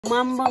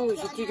Mambang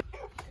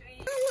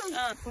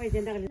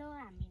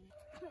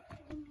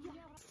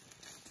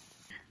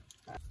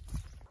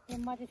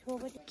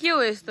के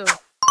हो यस्तो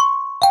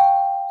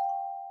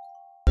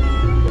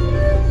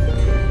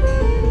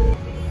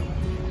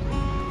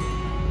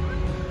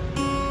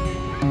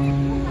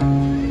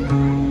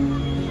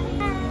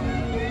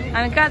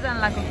हामी कहाँ जान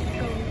लाग्यो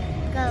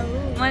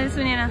मैले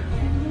सुनेन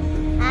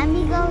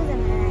हामी गाउँ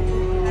जान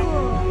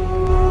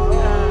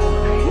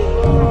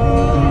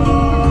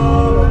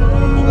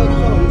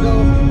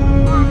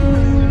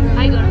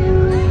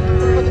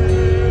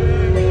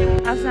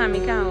आज हामी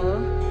कहाँ हो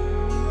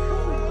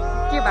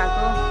के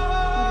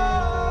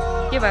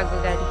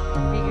भएको गाडी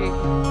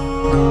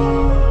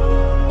बिग्रेको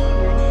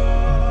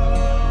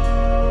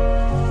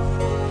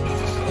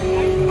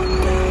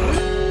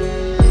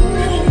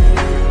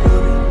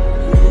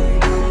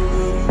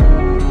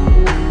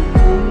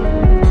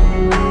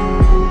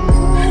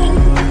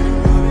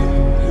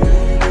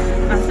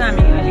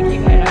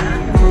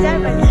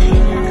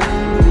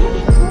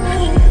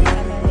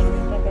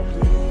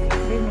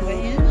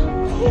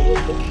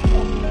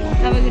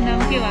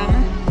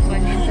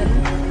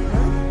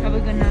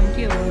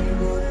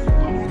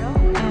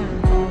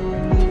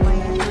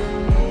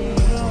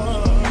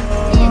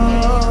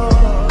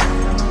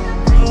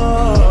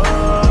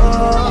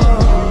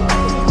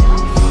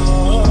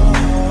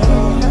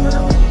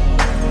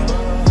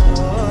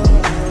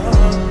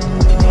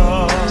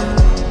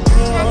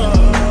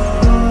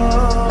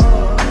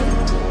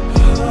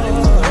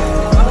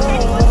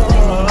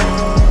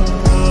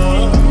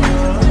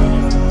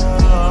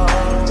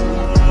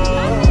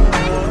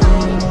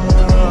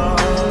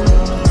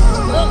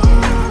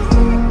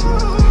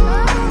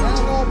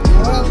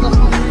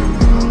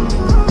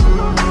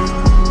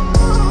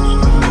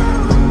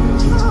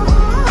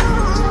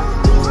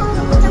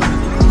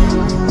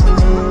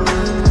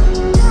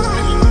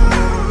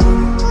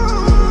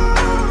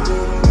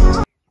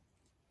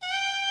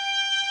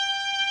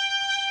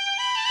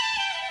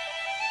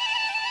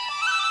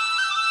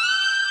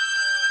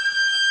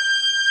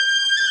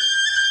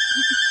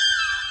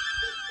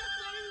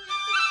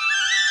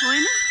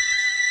होइन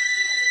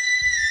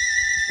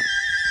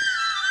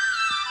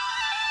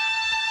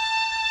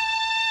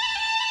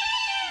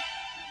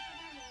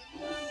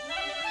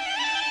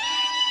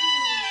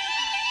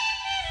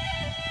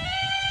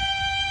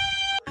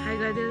हाई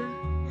गरिदियो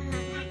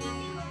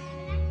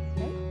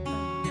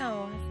कहाँ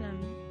हो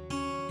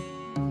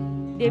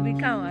हामी डेभी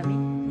कहाँ हो हामी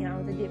यहाँ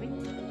आउँदा डेभी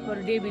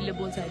बरु डेभीले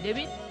बोल्छ है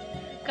डेभी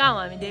कहाँ हो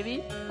हामी डेभी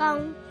गाउँ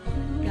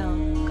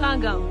कहाँ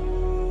गाउँ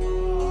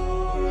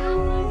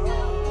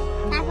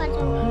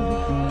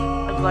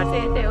घर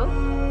चाहिँ यतै हो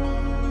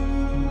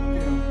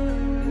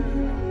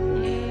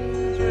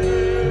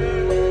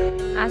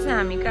आज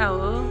हामी कहाँ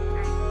हो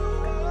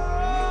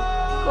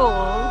को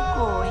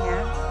हो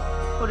यहाँ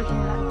फोटो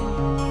खिच्न लाग्थ्यो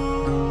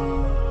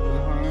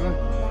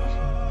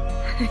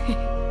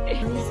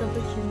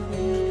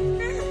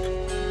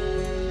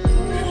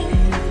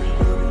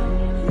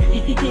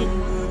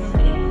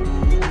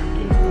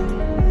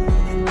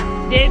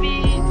डेभी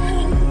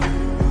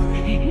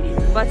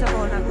बच्चा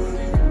पाउनको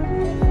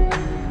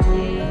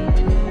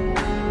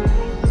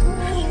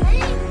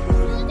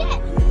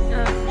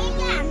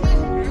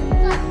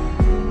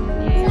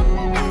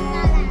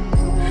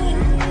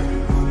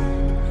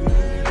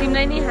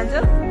तिमीलाई नि खान्छ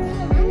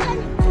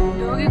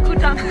ढोगे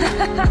खुट्टा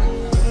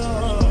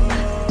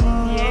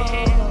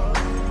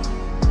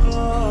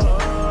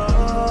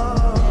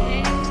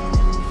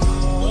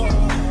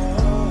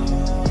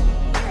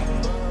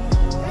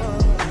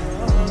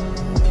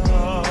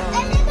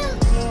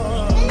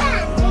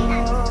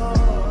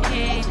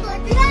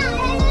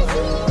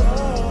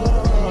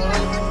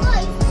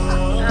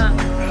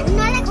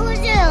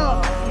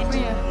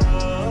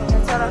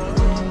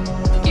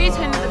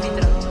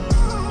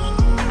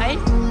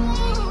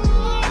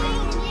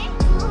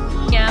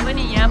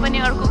यहाँ पनि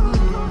अर्को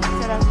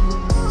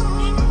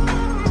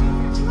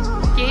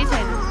केही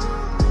छैन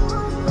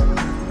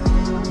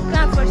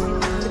कहाँ पर्सि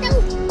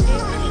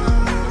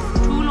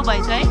ठुलो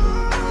भएछ है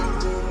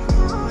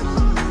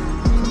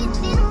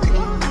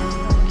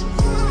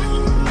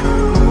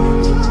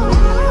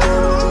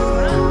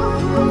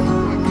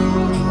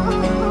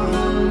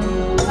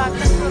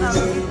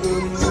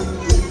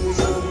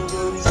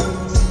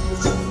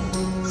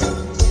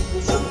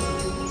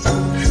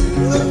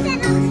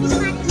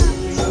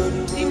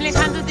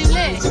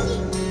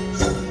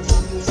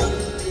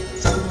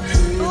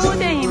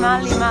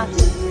हिमाल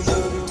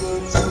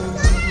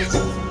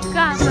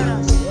कहाँ छ र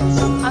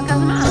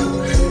आकाशमा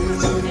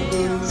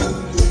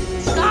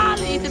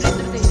कालो यत्रो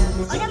देख्छ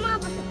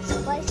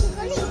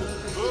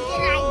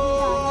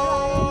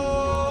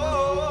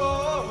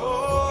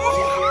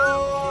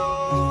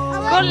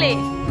कसले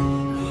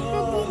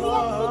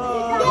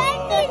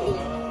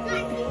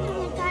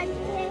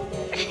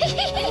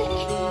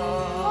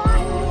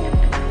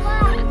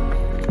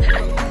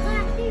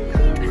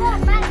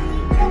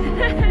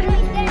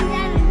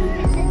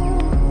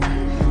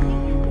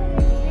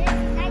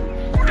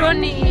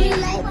Tony.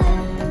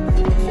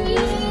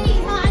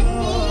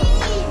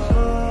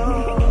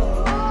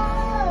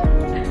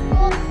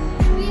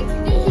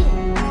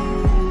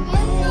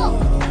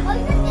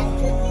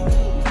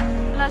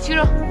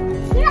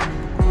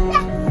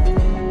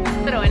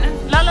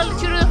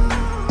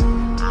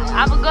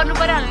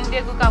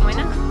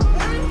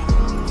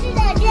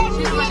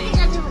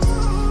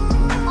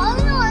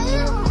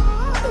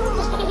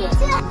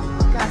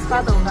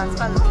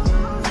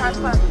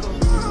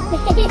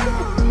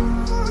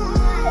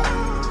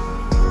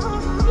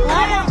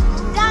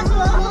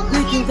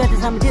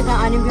 sampai tak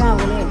anim juga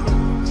boleh.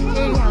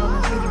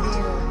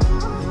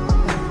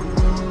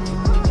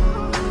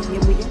 Ya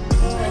boleh.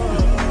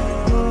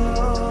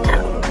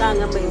 Tak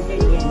ngambil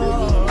jadi.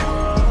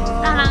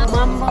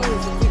 Mama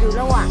tidur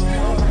lawak.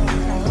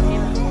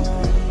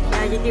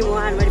 Ya jadi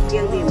wahan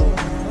berpiang dia.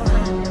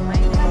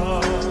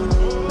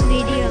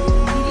 Video.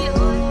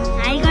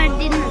 Hi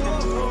garden.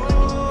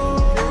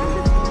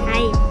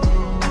 Hi.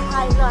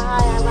 Hai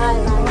hai hai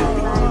hai.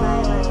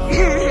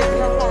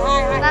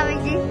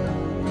 Babaji.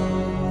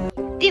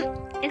 Tim.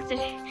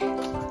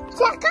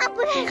 Cakap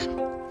boleh.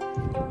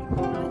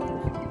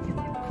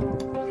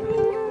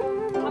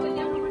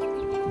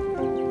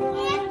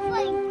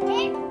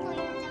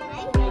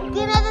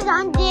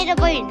 हम they रहे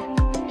बहन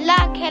ला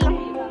खेलो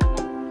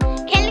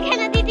खेल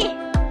खेलना दीदी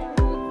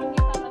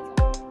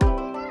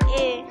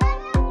ए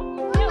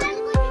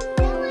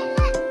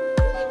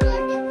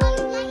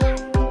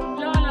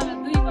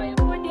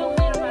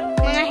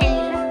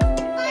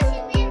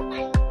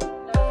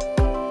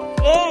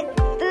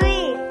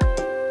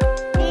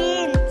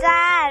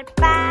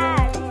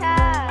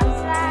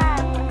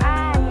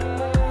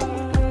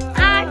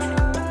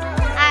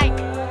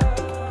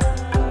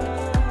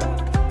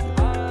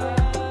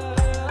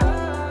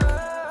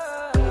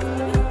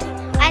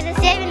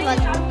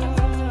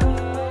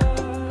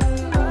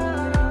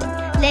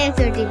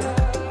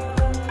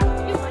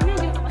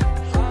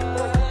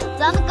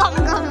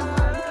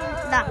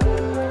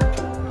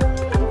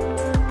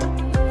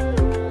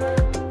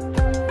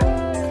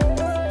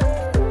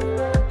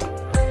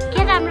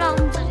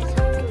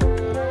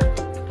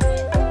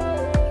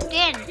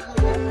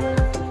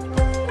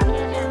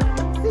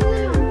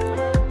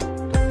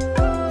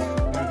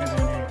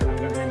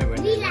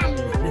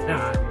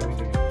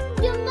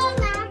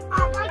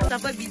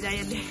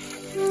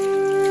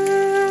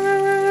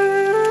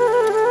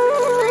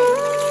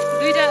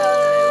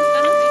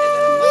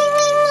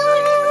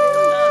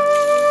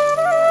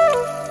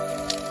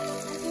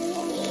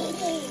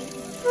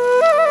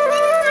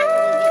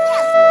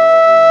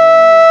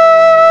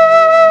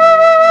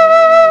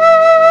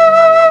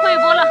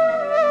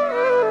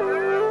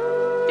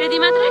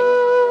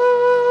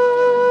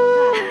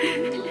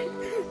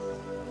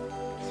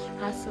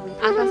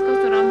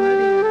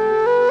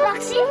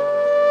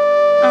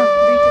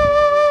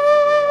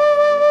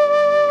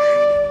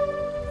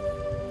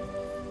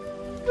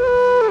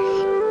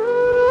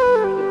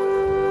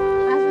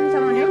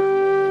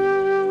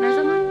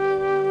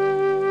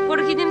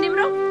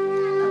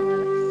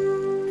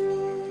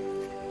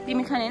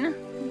तिमी खाने हैन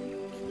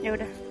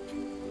एउटा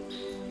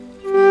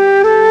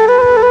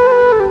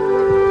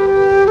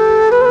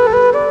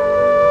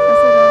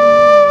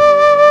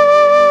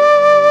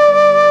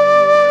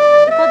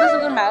कता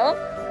सुगुन भयो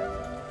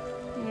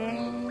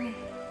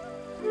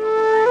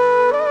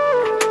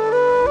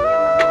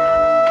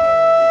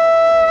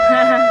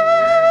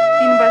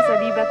 3 वर्ष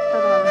बिबाद त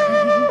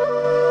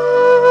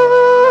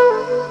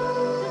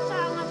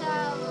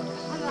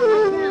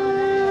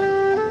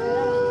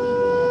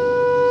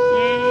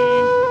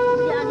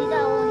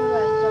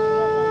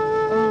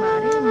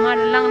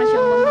lang na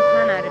siyang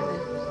magmukha na rin.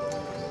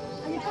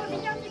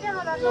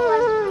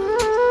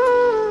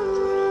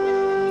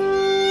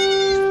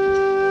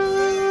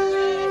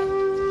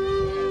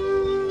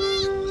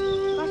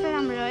 Basta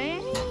राम्रो है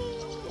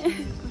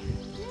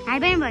हाई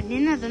बाई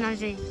भन्दैन न त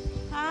नजै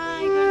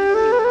हाई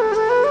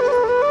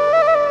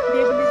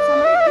बेबी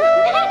समय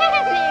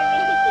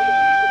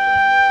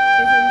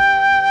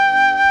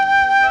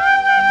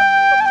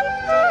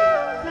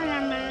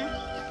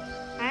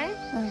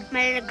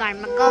मेरो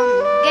घरमा गाउँ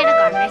केटा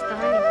घरमा यस्तो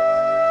हो नि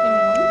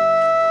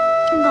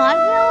घर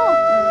के हो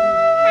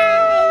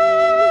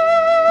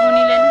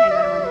मुनीले नै हाई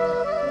घर भने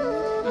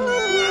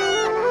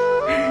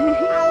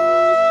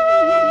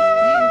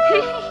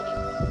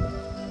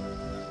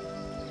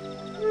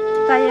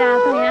तया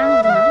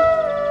हुँदैन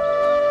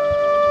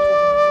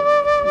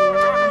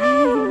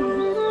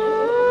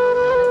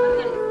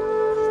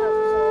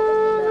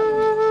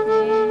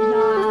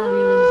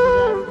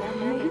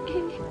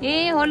ए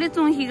होली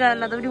चुङखी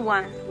गर्ला त पनि वा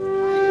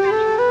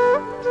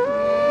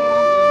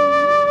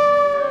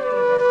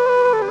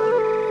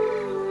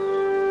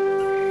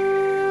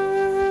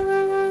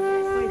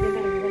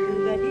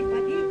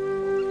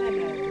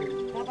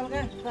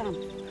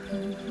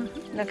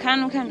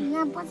खानु खानु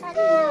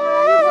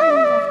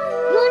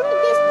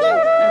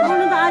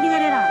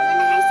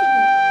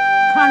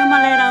खानु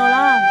मलाई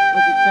होला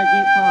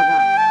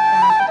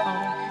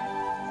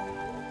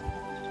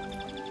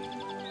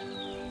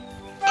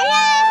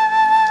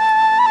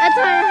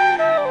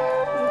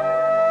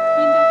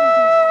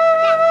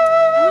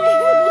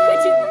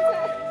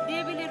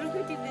देवीले रुख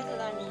टिप्दैछ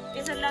लाने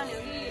यसरी लाने हो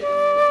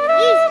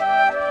कि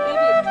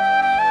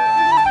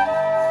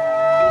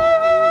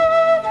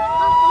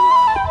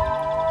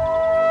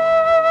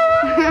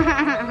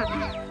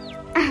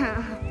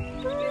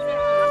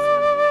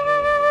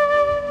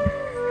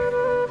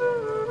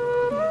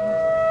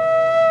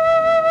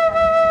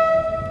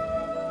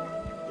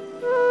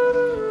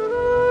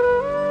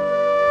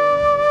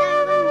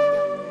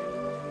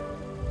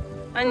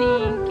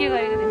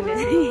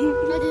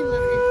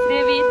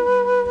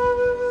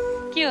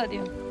हो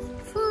त्यो?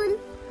 फुल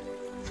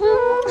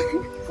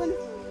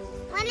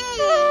मैले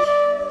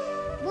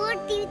बोट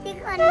टिप्दै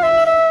गर्नु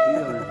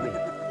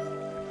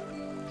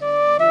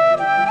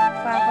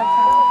पापड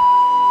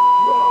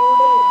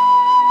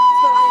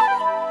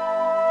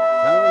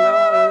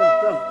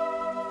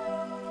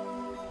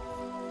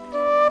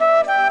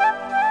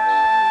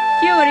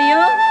के हो रे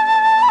यो?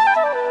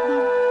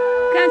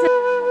 कहाँ छ?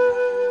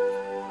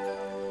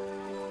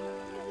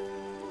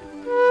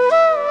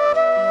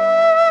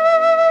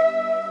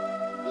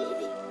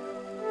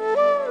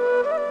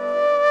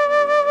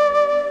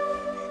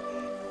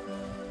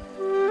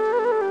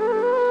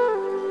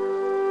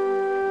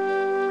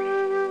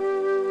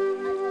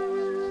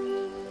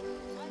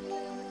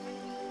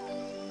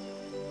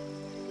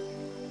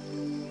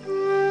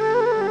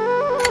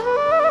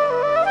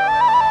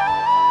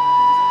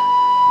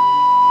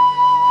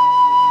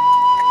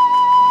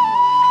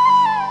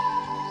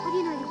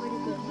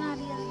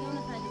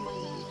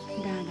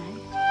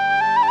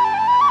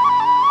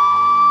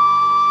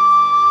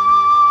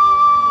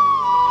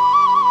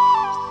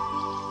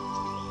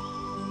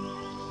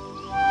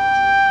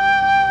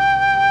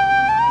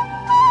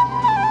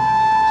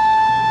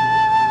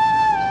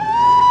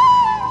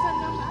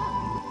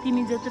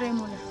 तिमी जत्रै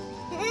मोला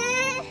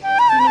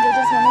तिमी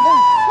जत्रै छैन त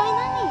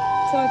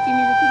छ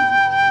तिमी जति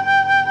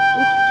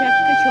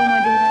ठ्याक्कै छेउमा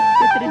दिएर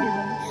त्यत्रै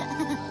दिँदैन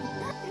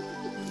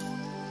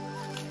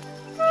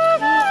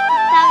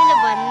तपाईँले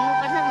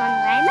भन्नुपर्छ भन्नु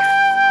होइन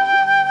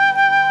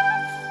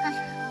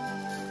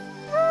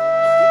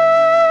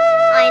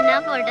होइन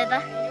फोटो त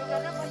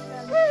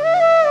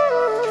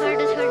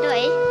छोटो छोटो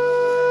है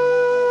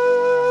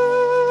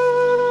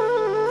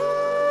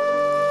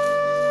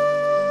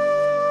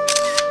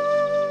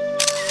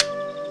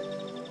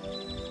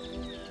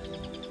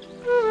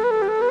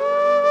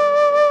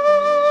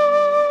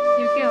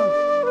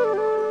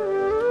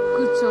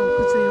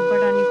कुचो यो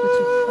बडानी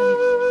कुचो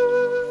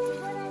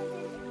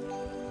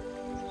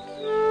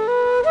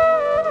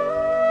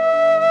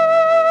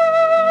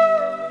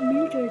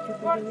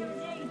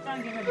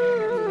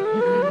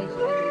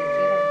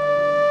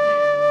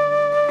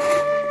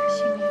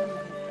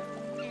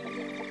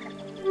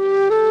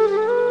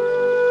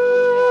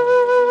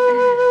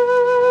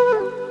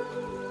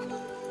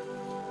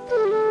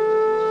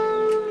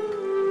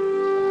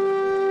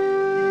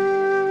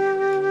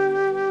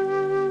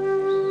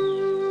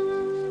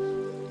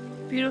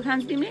पिरो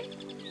खान्छ तिमीले?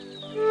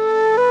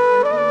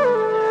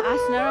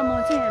 आस्ना र म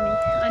चाहिँ हामी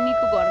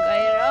अनिको घर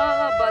गएर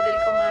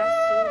बदलको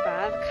मासु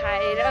भात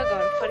खाएर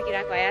घर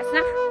फर्किरहेको है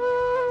आस्ना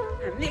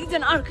हामीले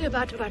एकजना अर्कै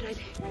बाटोबाट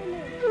अहिले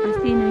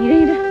अस्ति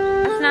हिँड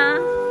आस्ना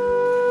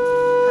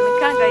हामी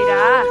कहाँ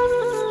गइरा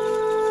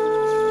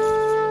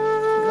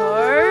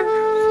घर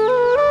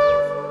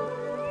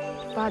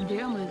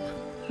बाध्यो मैले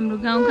हाम्रो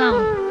गाउँ कहाँ हो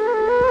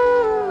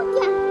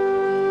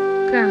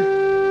कहाँ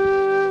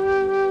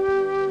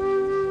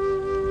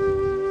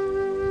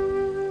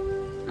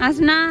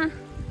आस्ना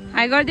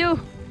हाई गरिदेऊ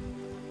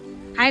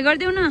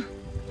न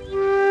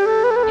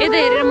यता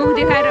हेरेर मुख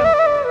देखाएर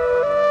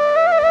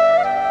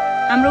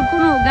हाम्रो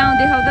कुन हो गाउँ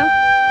देखाउ त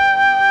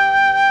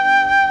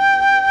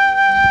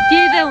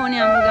त्यही त हो नि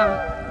हाम्रो गाउँ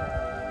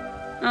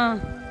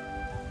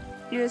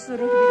यो यस्तो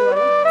रुख बिरुवा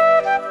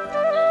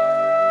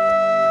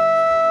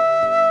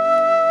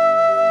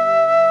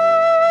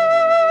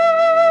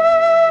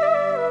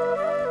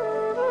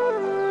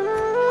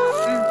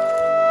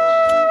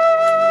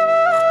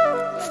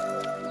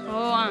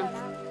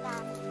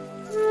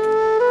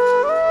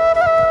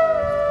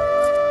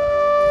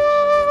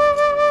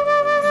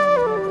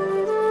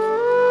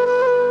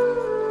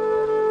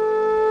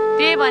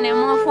त्यही भने म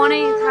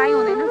फोनै थाहै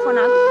हुँदैन फोन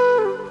आएको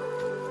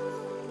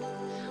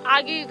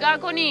अघि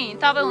गएको नि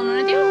तपाईँ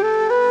हुनुहुन्न थियो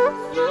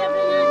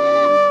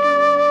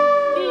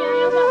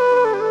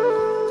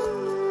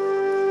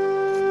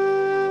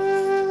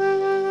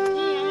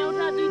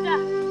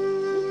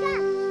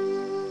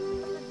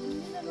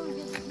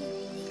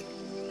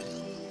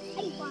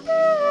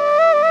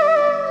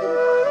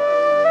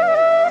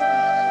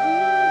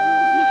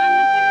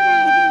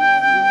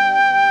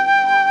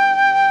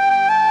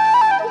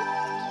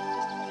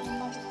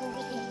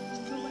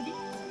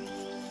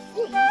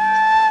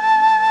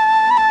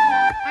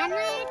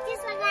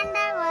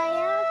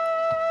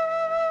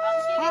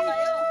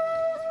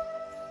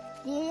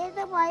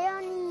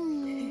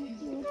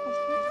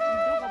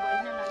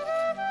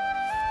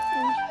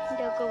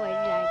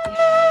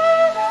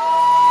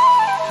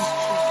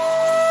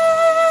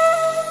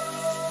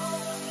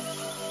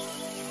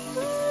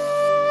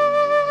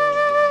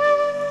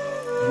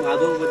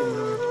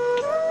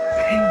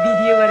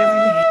भिडियो गरेँ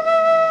मैले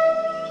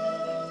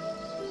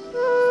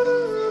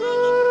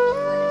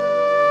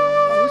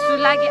उसु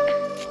लाग्यो